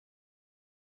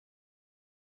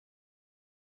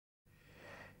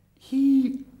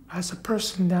He, as a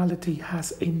personality,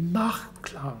 has a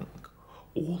Nachklang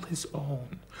all his own.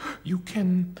 You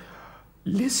can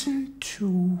listen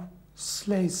to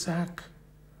Slezak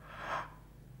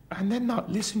and then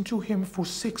not listen to him for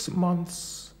 6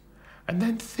 months and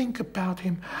then think about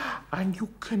him, and you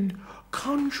can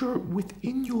conjure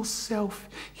within yourself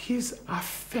his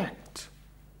affect.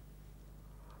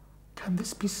 Can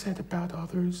this be said about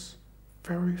others?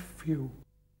 Very few.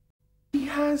 He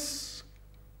has,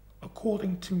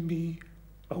 according to me,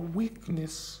 a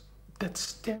weakness that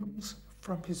stems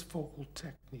from his vocal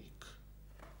technique.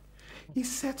 He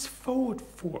sets forward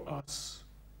for us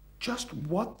just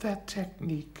what that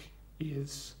technique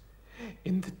is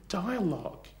in the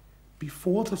dialogue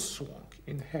before the song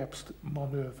in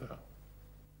Herbstmanöver.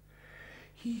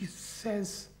 He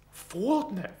says,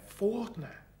 vorne, vorne.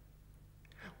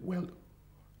 Well,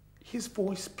 his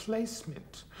voice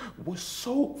placement was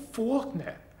so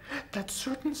vorne that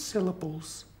certain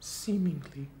syllables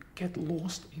seemingly get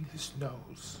lost in his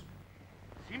nose.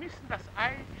 Sie müssen das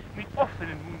Ei mit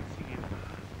offenem Mund singen.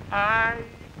 Ei,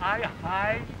 Ei,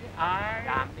 Ei, Ei.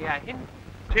 Ja, mehr hin.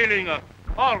 Zillinger,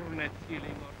 vorne,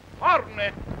 Zillinger,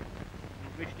 vorne.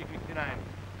 Und richtig mit hinein.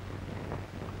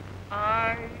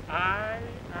 Ei, Ei,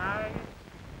 Ei.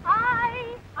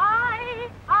 Ei, Ei,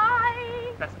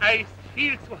 Ei. Das Ei ist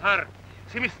viel zu hart.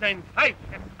 Sie müssen ein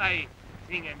weiches Ei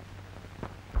singen.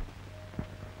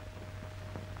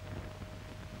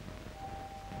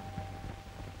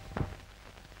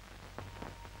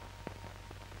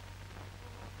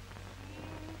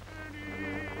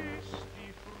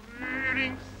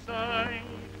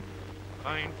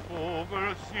 Ein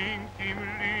Vogel singt im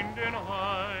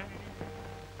Lindenhain.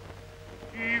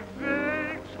 Die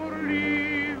Welt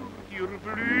verliert ihr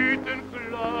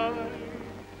Blütenkleid.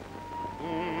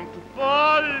 Und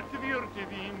bald wird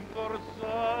Winter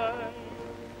sein.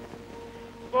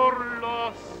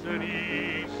 Verlassen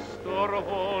ist der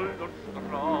holde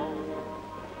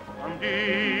Strauch, an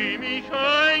dem ich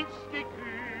einst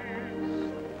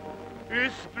geküsst.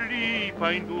 Es blieb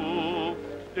ein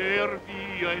Duft, der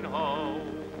wie ein Hauch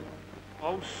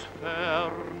aus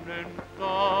fernen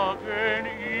Tagen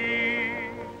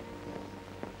ist.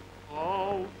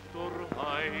 Auf der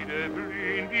Heide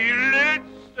blühen die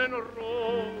letzten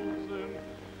Rosen,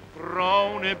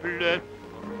 braune Blätter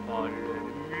fallen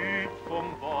müd vom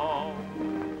Baum.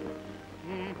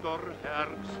 Und der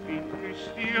Herbstwind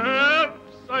küsst die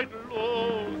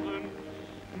Herbstzeitlosen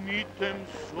mit dem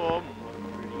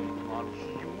Sommerlied als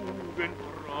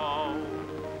Jugendtraum.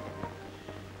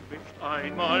 Möcht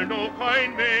einmal noch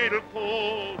ein Mädel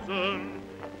posen,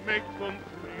 möcht vom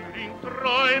Frühling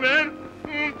träumen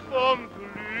und vom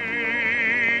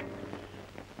Glück.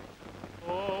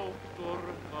 Auf der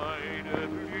Heide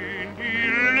blühen die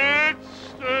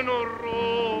letzten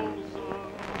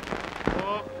Rosen,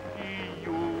 ach, die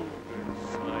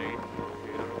Jugendzeit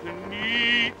kehrt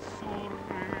nie zurück.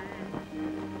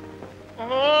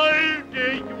 Alte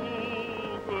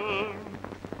Jugend,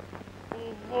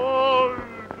 oh,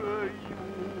 holde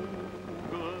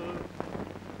Jugend,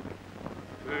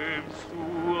 kämst du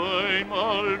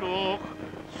einmal noch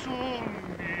zu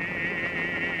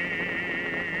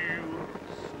mir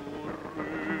zurück.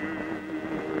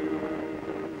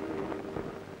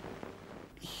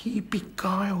 He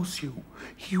beguiles you,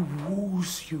 he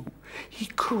woos you, he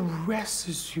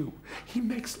caresses you, he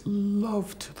makes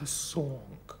love to the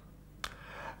song.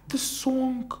 The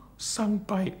song, sung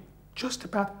by just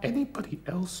about anybody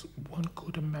else one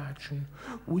could imagine,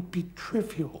 would be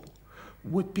trivial,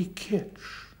 would be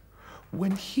kitsch.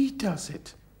 When he does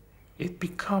it, it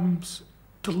becomes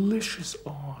delicious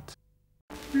art.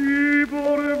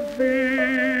 Über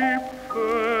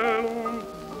Wipfel und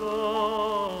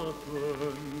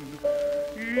Saaten,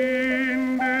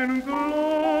 in den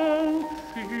Glanz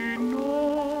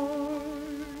hinein,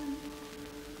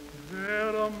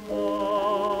 wer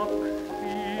mag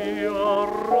sie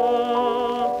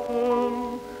erraten,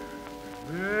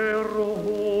 wer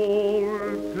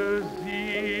holte sie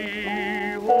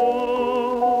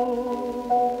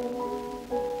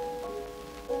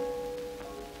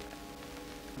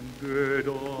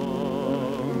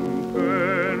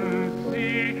Gedanken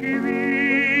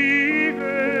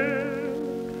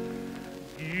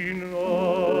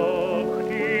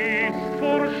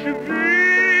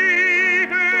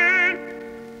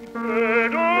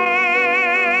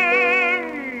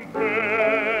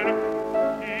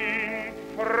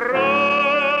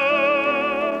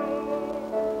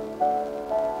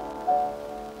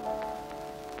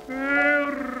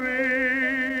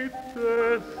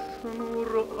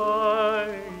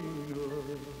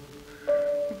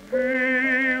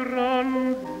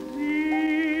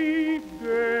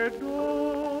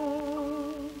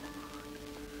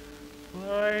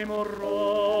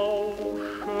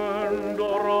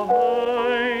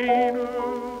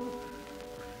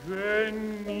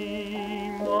wenn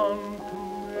niemand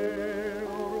mehr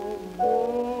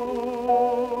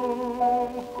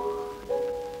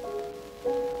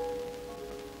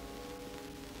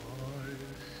als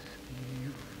die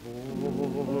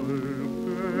Wolken,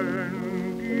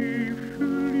 die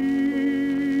fliegen.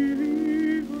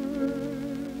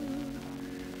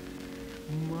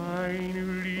 Meine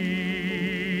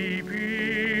Lieb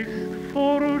ist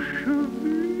verschwiegen und schön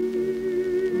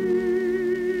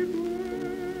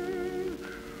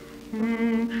wie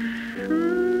die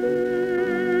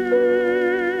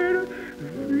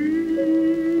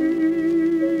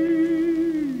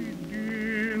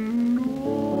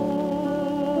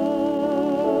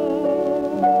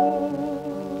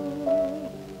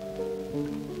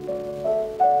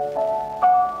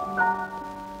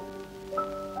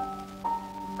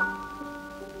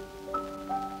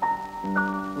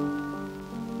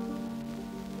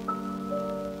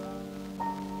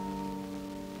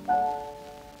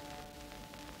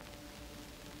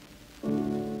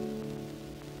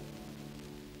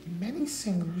Many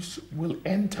singers will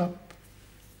end up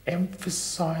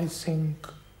emphasizing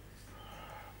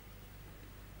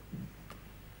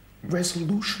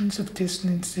resolutions of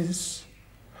dissonances,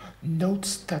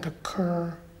 notes that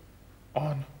occur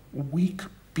on weak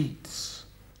beats.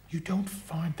 You don't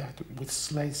find that with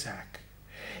Slezak.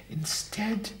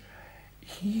 Instead,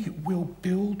 he will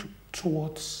build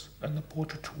towards an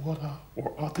appoggiatura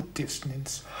or other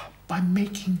dissonance by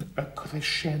making a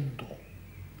crescendo.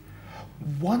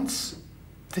 Once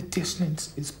the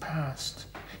dissonance is passed,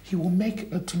 he will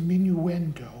make a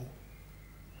diminuendo,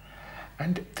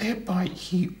 and thereby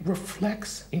he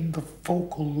reflects in the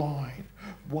vocal line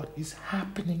what is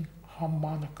happening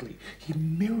harmonically. He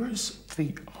mirrors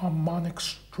the harmonic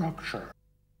structure.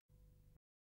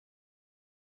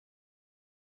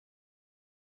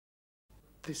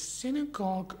 The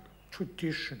synagogue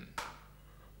tradition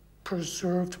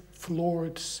preserved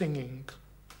florid singing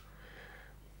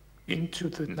into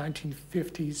the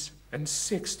 1950s and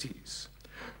 60s,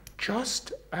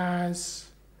 just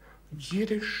as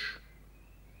Yiddish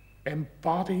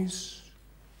embodies,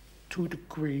 to a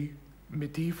degree,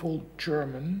 medieval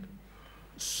German,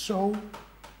 so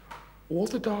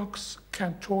Orthodox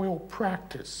cantorial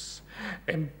practice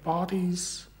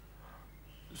embodies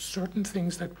certain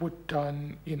things that were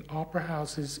done in opera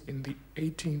houses in the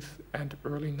 18th and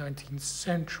early 19th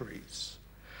centuries.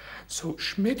 So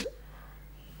Schmidt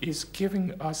is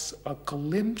giving us a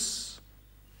glimpse,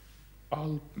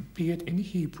 albeit in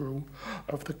Hebrew,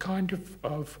 of the kind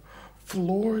of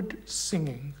florid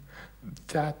singing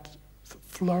that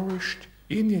flourished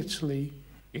in Italy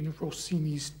in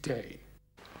Rossini's day.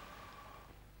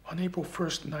 On April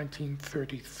 1st,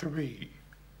 1933,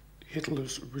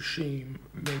 Hitler's regime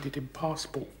made it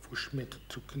impossible for Schmidt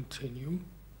to continue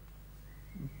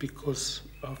because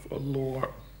of a law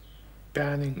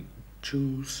banning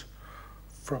Jews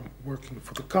from working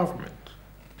for the government.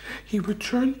 He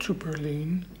returned to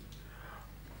Berlin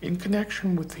in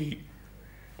connection with the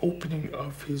opening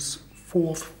of his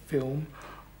fourth film,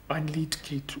 Ein Lied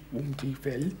geht die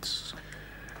Welt.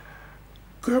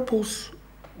 Goebbels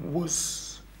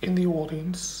was in the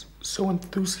audience. So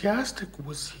enthusiastic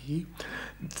was he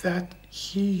that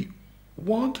he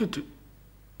wanted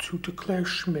to declare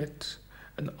Schmidt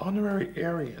an honorary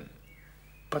Aryan,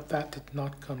 but that did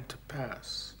not come to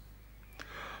pass.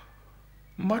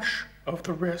 Much of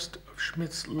the rest of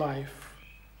Schmidt's life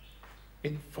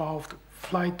involved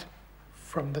flight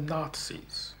from the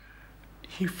Nazis.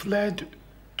 He fled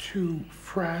to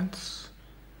France,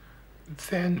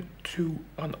 then to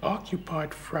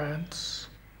unoccupied France,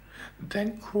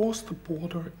 then crossed the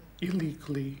border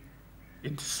illegally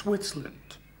into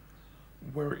Switzerland,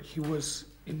 where he was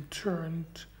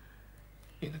interned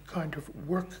in a kind of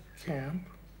work camp.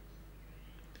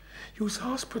 He was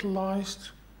hospitalized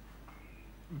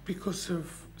because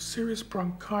of serious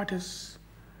bronchitis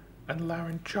and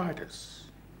laryngitis.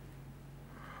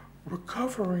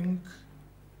 Recovering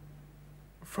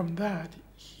from that,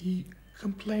 he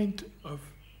complained of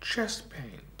chest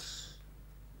pains,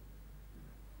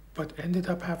 but ended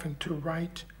up having to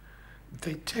write,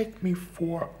 "They take me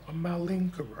for a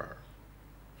malingerer."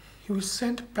 He was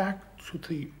sent back to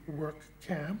the work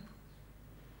camp,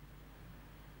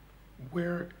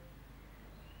 where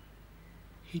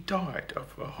he died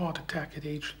of a heart attack at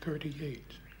age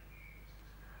 38.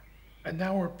 An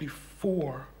hour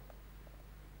before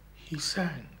he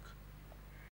sang.